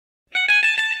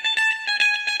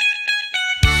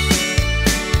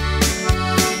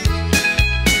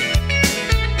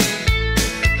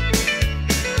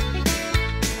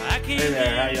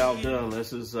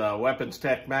This is Weapons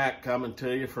Tech Mac coming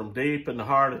to you from deep in the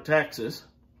heart of Texas.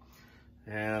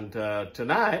 And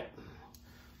tonight,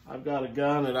 I've got a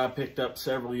gun that I picked up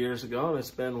several years ago, and it's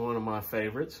been one of my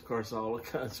favorites. Of course, all the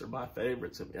guns are my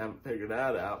favorites if you haven't figured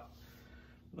that out.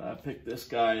 But I picked this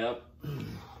guy up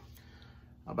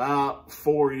about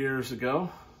 4 years ago.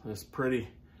 This pretty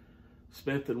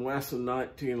Smith & Wesson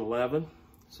 1911.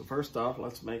 So first off,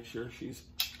 let's make sure she's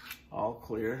all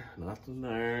clear. Nothing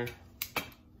there.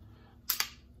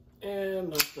 And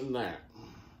nothing there.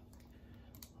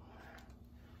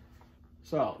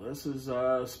 So this is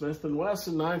Smith &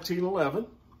 Wesson 1911.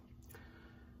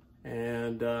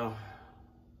 And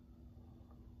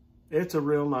it's a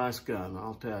real nice gun,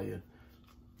 I'll tell you.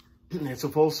 It's a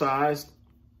full-size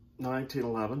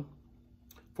 1911,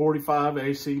 45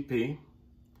 ACP.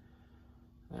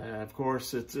 Of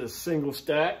course, it's a single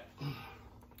stack.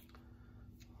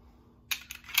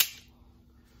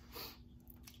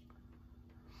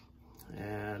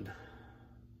 And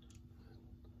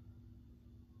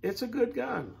it's a good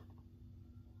gun.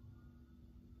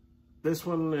 This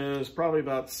one is probably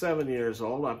about 7 years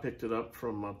old. I picked it up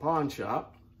from a pawn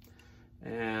shop.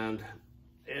 And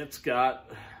it's got,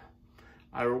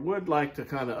 I would like to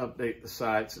kind of update the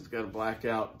sights. It's got a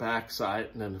blackout back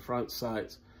sight, and then the front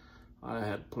sights, I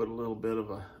had put a little bit of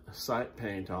a sight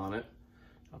paint on it.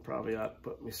 I probably ought to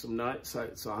put me some night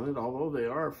sights on it, although they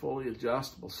are fully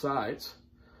adjustable sights.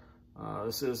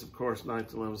 This is, of course,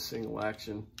 1911 single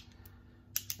action,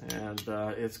 and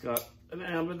it's got an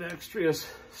ambidextrous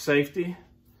safety,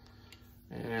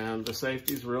 and the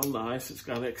safety's real nice. It's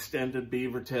got an extended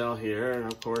beaver tail here,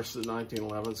 and of course, the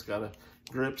 1911's got a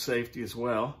grip safety as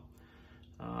well.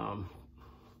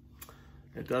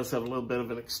 It does have a little bit of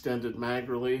an extended mag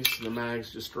release, and the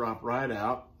mags just drop right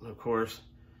out. And of course,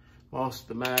 most of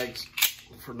the mags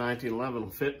for 1911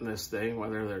 will fit in this thing,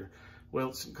 whether they're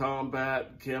Wilson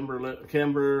Combat,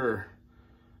 Kimber,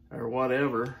 or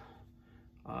whatever.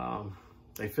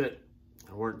 They fit,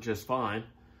 they work just fine.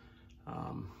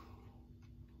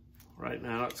 Right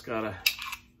now it's got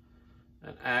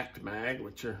an ACT mag,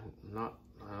 which are not,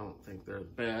 I don't think they're the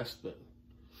best, but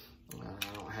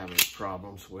I don't have any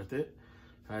problems with it.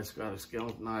 It's got a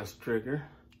skeletonized trigger,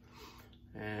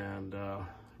 and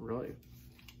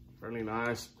really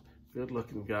nice, good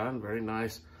looking gun. Very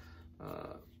nice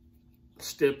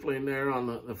stippling there on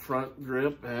the front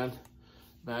grip and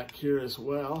back here as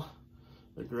well.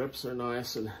 The grips are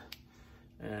nice and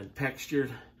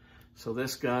textured. So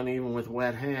this gun, even with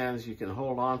wet hands, you can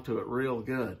hold on to it real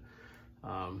good.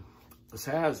 This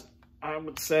has, I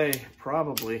would say,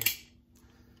 probably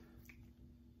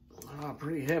a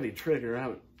pretty heavy trigger. I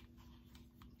haven't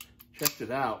checked it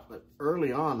out, but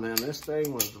early on, man, this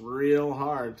thing was real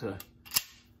hard to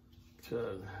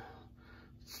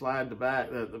slide the back,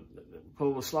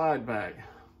 pull the slide back.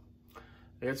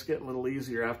 It's getting a little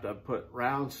easier after I put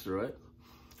rounds through it.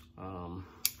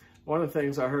 One of the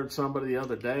things I heard somebody the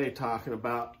other day talking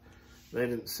about, they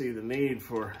didn't see the need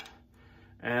for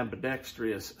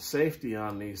ambidextrous safety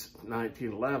on these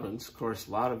 1911s. Of course,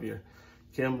 a lot of your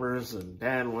Kimbers and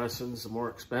Dan Wessons, the more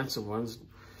expensive ones,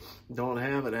 don't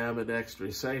have an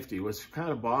ambidextrous safety, which kind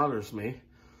of bothers me.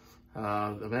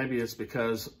 Maybe it's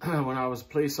because when I was a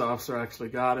police officer, I actually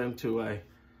got into a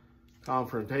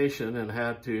confrontation and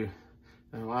had to,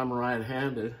 and I'm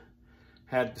right-handed,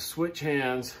 had to switch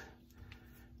hands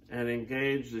and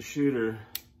engage the shooter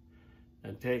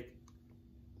and take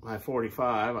my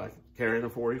 45. I carried a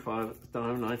 45 at the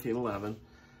time, 1911.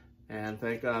 And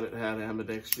thank God it had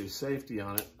ambidextrous safety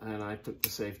on it, and I took the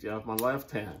safety off my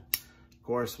left hand. Of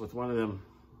course, with one of them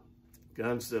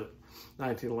guns that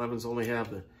 1911s only have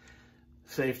the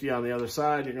safety on the other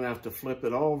side, you're gonna have to flip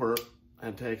it over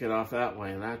and take it off that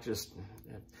way. And that just,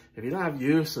 if you don't have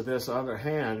use of this other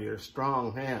hand, your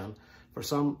strong hand, for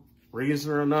some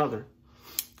reason or another,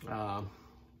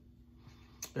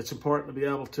 it's important to be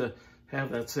able to have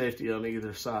that safety on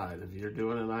either side. If you're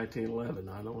doing a 1911,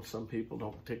 I know some people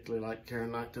don't particularly like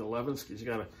carrying 1911s because you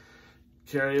got to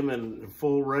carry them in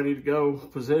full ready to go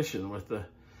position with the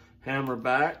hammer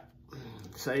back,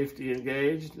 safety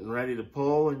engaged, and ready to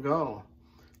pull and go.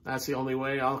 That's the only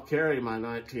way I'll carry my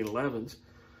 1911s,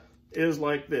 is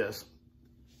like this,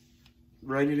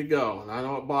 ready to go. And I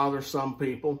know it bothers some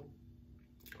people.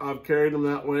 I've carried them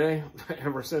that way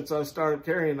ever since I started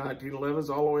carrying 1911s,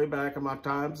 all the way back in my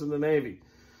times in the Navy.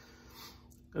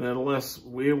 And unless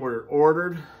we were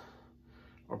ordered,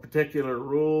 or particular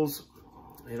rules,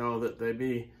 you know, that they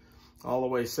be all the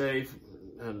way safe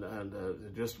and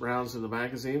just rounds in the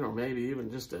magazine, or maybe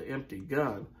even just an empty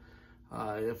gun.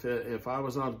 If I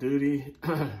was on duty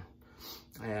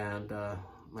and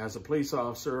as a police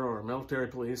officer or a military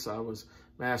police, I was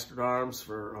master at arms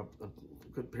for a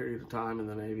good period of time in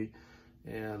the Navy,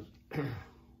 and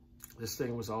this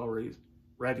thing was already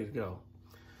ready to go.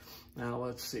 Now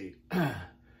let's see.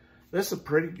 This is a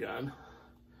pretty gun.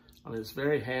 I mean, it's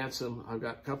very handsome. I've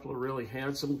got a couple of really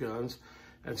handsome guns,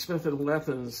 and Smith &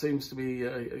 Wesson seems to be,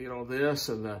 you know, this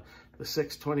and the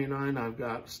 629. I've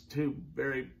got two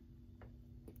very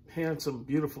handsome,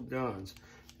 beautiful guns.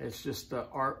 It's just the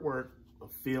artwork, the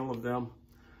feel of them.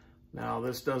 Now,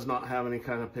 this does not have any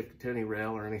kind of Picatinny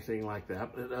rail or anything like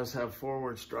that, but it does have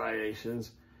forward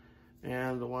striations,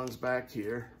 and the ones back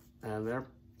here, and they're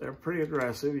pretty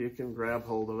aggressive. You can grab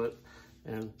hold of it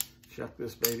and shuck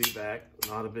this baby back,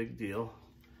 not a big deal.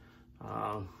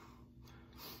 Of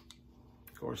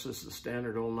course, this is a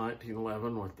standard old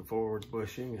 1911 with the forward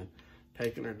bushing and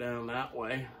taking her down that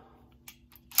way.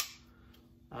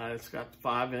 It's got the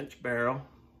 5-inch barrel.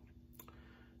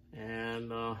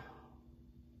 And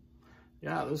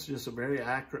yeah, this is just a very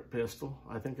accurate pistol.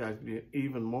 I think I'd be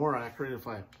even more accurate if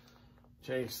I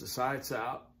changed the sights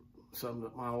out, so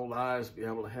that my old eyes be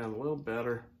able to handle a little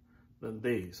better than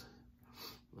these.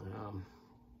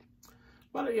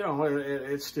 But you know,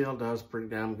 it still does a pretty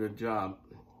damn good job.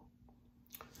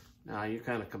 Now you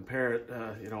kind of compare it,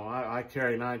 you know, I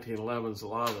carry 1911s a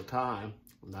lot of the time,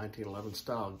 1911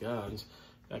 style guns.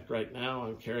 In fact, right now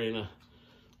I'm carrying a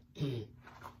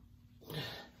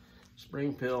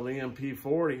Springfield EMP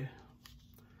 40,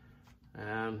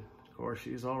 and of course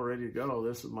she's all ready to go.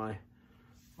 This is my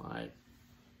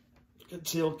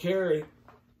concealed carry,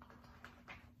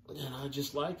 and I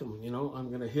just like them. You know,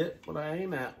 I'm gonna hit what I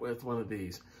aim at with one of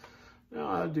these. Now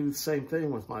I do the same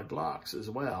thing with my Glocks as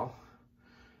well.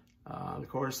 Of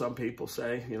course, some people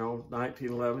say, you know,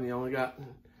 1911, you only got,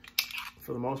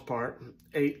 for the most part,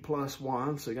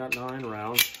 8+1, so you got 9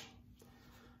 rounds.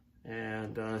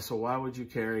 And so why would you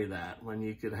carry that when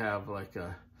you could have like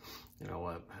a, you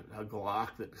know, a Glock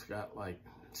that's got like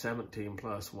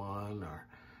 17+1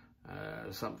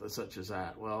 or something such as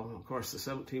that? Well, of course, the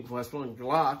 17+1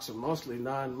 Glocks are mostly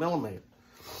 9mm.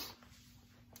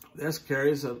 This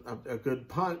carries a good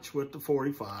punch with the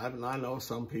 45, and I know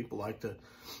some people like to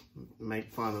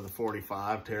make fun of the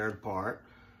 45, tear it apart,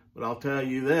 but I'll tell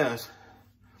you this.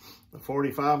 The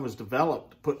 45 was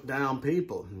developed to put down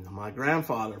people. My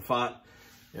grandfather fought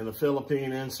in the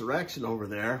Philippine insurrection over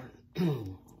there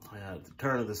at the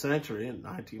turn of the century in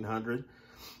 1900.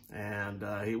 And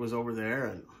he was over there,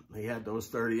 and he had those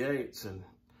 38s. And,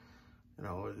 you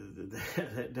know,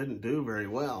 it didn't do very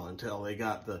well until they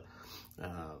got the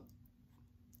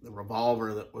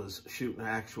revolver that was shooting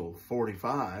actual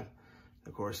 45.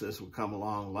 Of course, this would come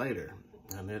along later,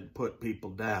 and it put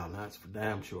people down. That's for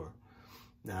damn sure.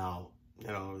 Now, you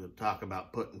know, to talk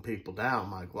about putting people down,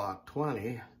 my Glock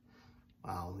 20,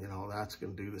 well, you know, that's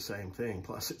going to do the same thing.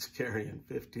 Plus, it's carrying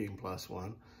 15+1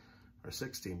 or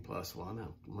 16+1. I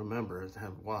remember, it's been a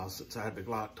while since I had the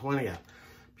Glock 20 out.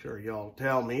 I'm sure y'all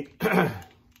tell me.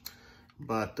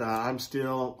 But I'm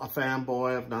still a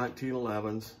fanboy of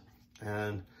 1911s,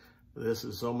 and this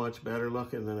is so much better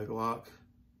looking than a Glock.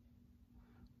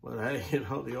 But hey, you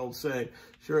know, the old saying,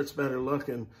 sure, it's better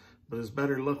looking, but is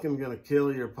better looking going to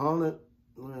kill your opponent?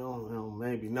 Well,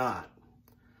 maybe not.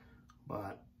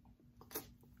 But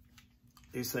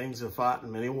these things have fought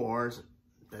in many wars,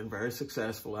 been very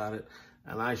successful at it,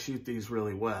 and I shoot these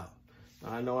really well.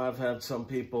 Now, I know I've had some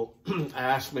people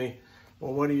ask me,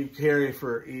 well, what do you carry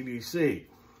for EDC?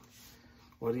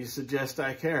 What do you suggest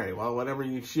I carry? Well, whatever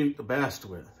you shoot the best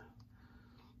with.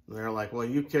 And they're like, well,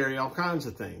 you carry all kinds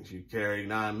of things. You carry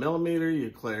 9mm,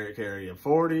 you carry a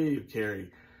 40, you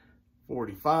carry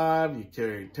 45, you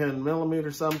carry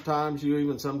 10mm sometimes. You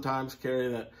even sometimes carry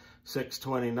that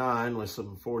 629 with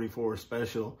some 44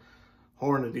 special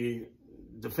Hornady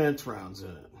defense rounds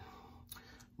in it.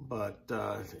 But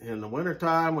in the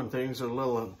wintertime, when things are a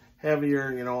little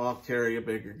heavier, you know, I'll carry a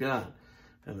bigger gun.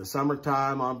 In the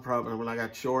summertime, I'm probably, when I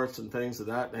got shorts and things of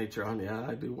that nature on, yeah,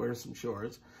 I do wear some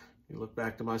shorts. You look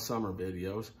back to my summer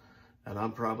videos, and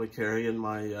I'm probably carrying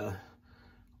my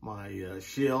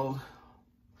Shield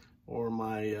or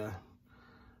my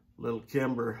little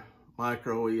Kimber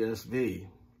Micro ESV.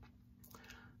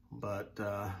 But,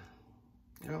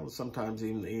 you know, sometimes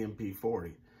even the EMP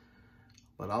 40.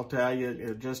 But I'll tell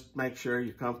you, just make sure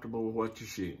you're comfortable with what you're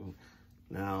shooting.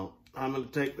 Now, I'm going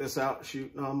to take this out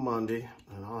shooting on Monday,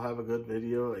 and I'll have a good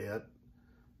video yet.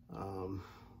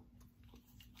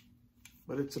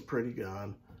 But it's a pretty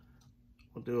gun.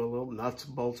 We'll do a little nuts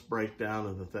and bolts breakdown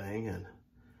of the thing,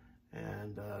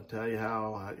 and tell you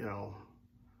how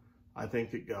I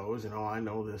think it goes. You know, I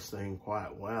know this thing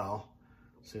quite well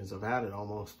since I've had it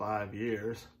almost 5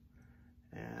 years,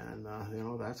 And, you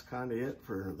know, that's kind of it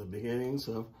for the beginnings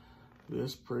of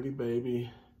this pretty baby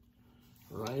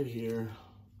right here.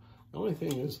 The only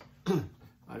thing is,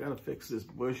 I got to fix this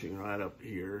bushing right up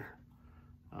here.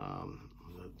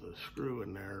 The screw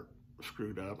in there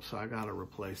screwed up, so I got to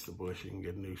replace the bushing,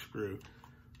 get a new screw,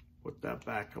 put that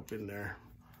back up in there.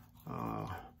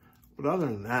 But other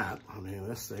than that, I mean,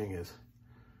 this thing is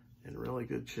in really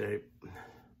good shape.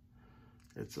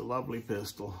 It's a lovely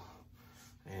pistol.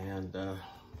 And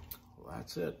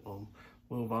that's it. We'll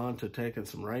move on to taking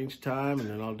some range time, and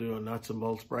then I'll do a nuts and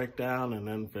bolts breakdown and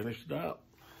then finish it up.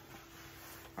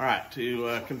 All right,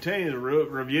 to continue the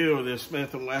review of this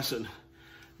Smith & Wesson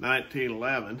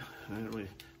 1911, and it's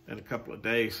been a couple of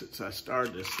days since I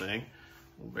started this thing.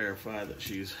 We'll verify that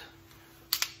she's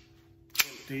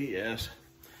empty. Yes,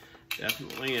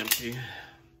 definitely empty.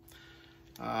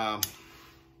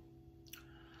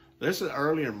 This is an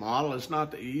earlier model. It's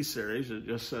not the E series. It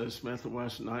just says Smith &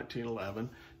 Wesson 1911.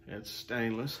 It's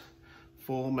stainless,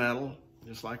 full metal,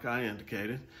 just like I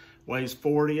indicated. Weighs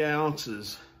 40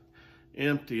 ounces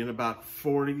empty and about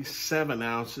 47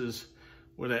 ounces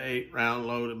with an 8-round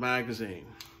loaded magazine.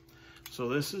 So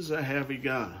this is a heavy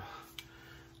gun.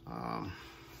 And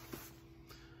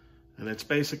it's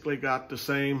basically got the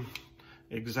same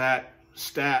exact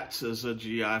stats as a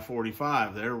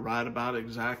GI-45. They're right about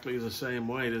exactly the same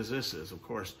weight as this is. Of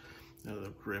course, you know,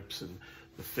 the grips and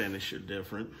the finish are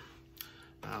different.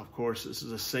 Now, of course, this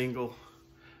is a single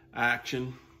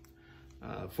action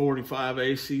 45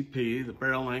 ACP. The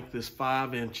barrel length is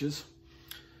 5 inches.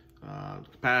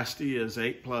 Capacity is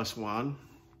 8+1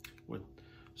 with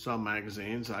some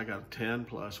magazines. I got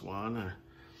 10+1.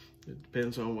 It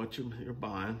depends on what you're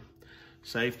buying.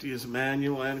 Safety is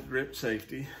manual and grip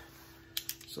safety.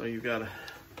 So you've got a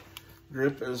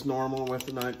grip as normal with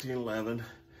the 1911,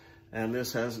 and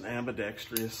this has an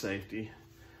ambidextrous safety,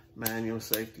 manual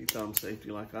safety, thumb safety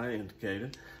like I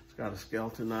indicated. It's got a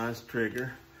skeletonized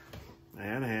trigger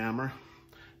and hammer.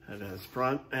 It has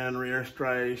front and rear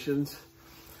striations.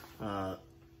 The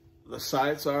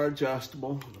sights are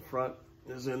adjustable. The front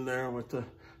is in there with the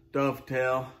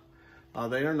dovetail.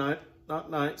 They are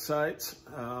not night sights.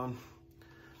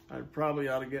 I probably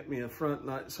ought to get me a front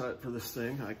night sight for this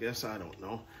thing. I guess, I don't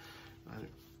know. I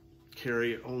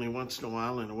carry it only once in a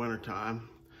while in the wintertime.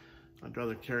 I'd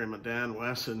rather carry my Dan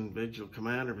Wesson Vigil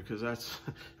Commander because that's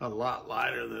a lot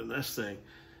lighter than this thing.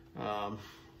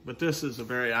 But this is a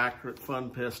very accurate,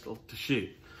 fun pistol to shoot.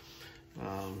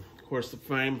 Of course, the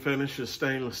frame finish is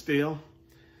stainless steel.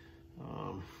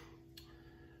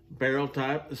 Barrel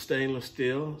type is stainless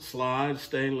steel. Slide,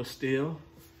 stainless steel.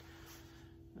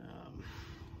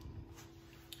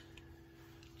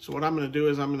 So what I'm going to do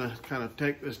is I'm going to kind of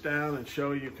take this down and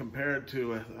show you compared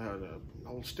to an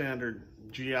old standard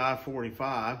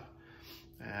GI-45,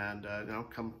 and you know,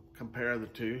 compare the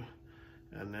two,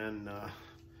 and then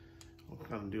we'll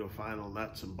kind of do a final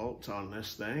nuts and bolts on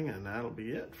this thing, and that'll be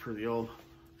it for the old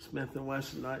Smith &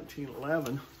 Wesson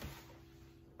 1911.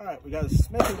 All right, we got a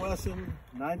Smith & Wesson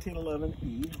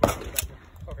 1911E.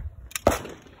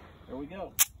 Okay. There we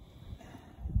go.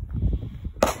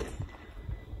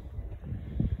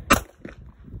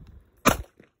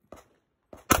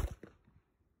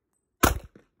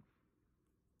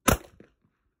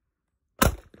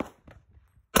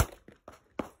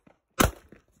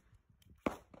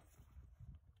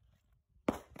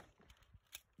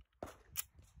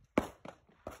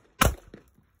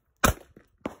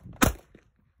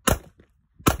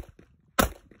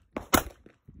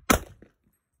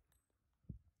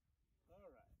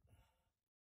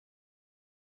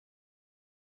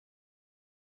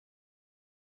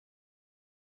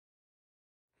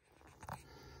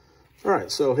 All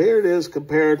right, so here it is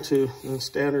compared to the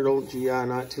standard old GI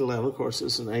 1911. Of course,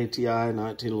 this is an ATI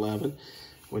 1911,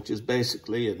 which is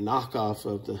basically a knockoff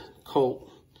of the Colt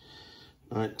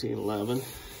 1911.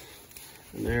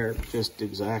 And they're just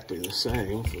exactly the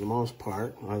same for the most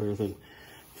part, other than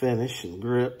finish and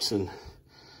grips and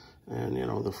you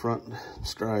know, the front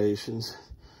striations.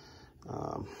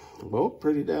 Both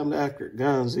pretty damn accurate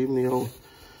guns. Even the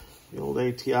old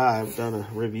ATI, I've done a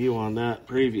review on that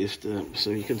previous to them. So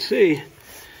you can see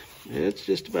it's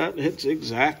just about, it's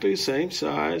exactly the same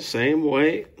size, same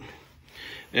weight,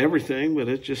 everything, but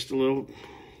it's just a little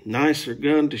nicer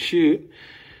gun to shoot.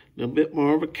 A little bit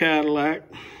more of a Cadillac.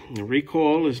 The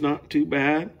recoil is not too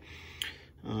bad.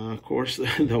 Of course,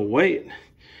 the weight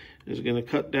is going to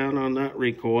cut down on that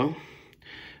recoil.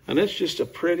 And it's just a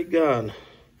pretty gun.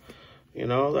 You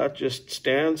know, that just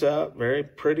stands out. Very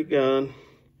pretty gun.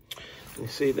 You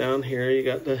see down here, you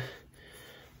got the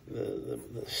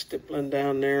stippling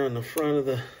down there on the front of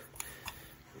the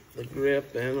the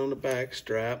grip and on the back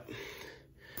strap.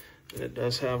 And it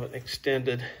does have an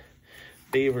extended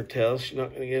beaver tail, so you're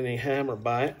not going to get any hammer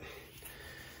bite.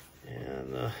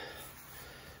 And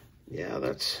yeah,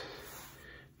 that's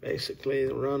basically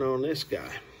the run on this guy.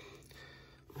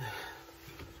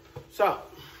 So,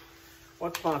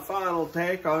 what's my final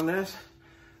take on this?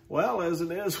 Well, as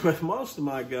it is with most of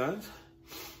my guns,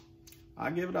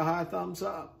 I give it a high thumbs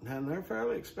up. And they're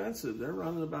fairly expensive. They're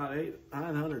running about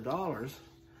 $900.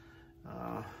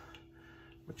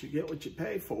 But you get what you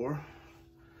pay for.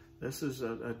 This is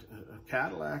a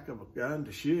Cadillac of a gun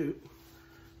to shoot.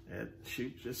 It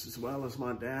shoots just as well as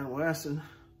my Dan Wesson.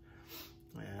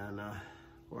 And of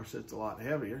course it's a lot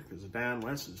heavier because the Dan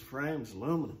Wesson's frame is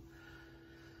aluminum.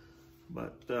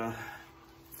 But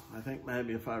I think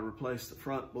maybe if I replace the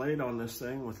front blade on this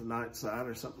thing with a night sight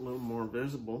or something a little more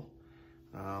visible,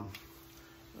 you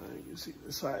can see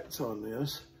the sights on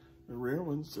this. The rear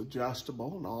one's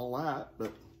adjustable and all that,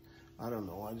 but I don't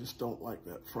know, I just don't like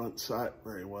that front sight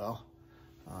very well.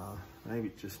 Maybe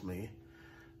it's just me.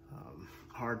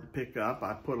 Hard to pick up.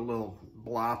 I put a little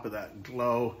blop of that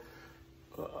glow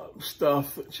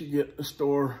stuff that you get in the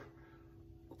store,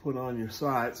 put on your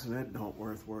sights, and it don't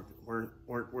work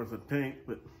worth a pink.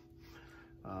 But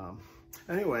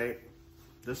anyway,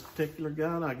 this particular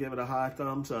gun, I give it a high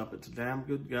thumbs up. It's a damn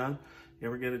good gun. You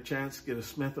ever get a chance to get a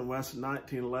Smith & Wesson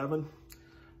 1911?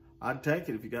 I'd take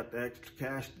it if you got the extra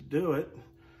cash to do it.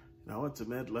 You know, it's a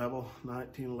mid-level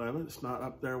 1911. It's not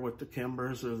up there with the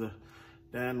Kimbers or the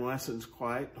Dan Wessons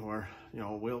quite, or, you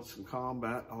know, Wilson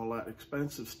Combat, all that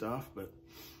expensive stuff, but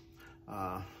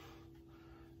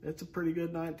it's a pretty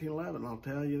good 1911, I'll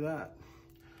tell you that.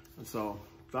 And so,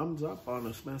 thumbs up on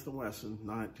the Smith & Wesson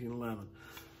 1911.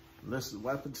 And this is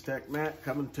Weapons Tech Matt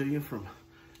coming to you from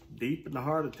deep in the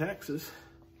heart of Texas.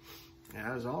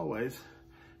 As always,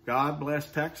 God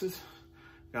bless Texas,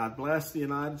 God bless the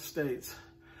United States,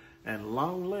 and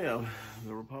long live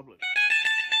the Republic.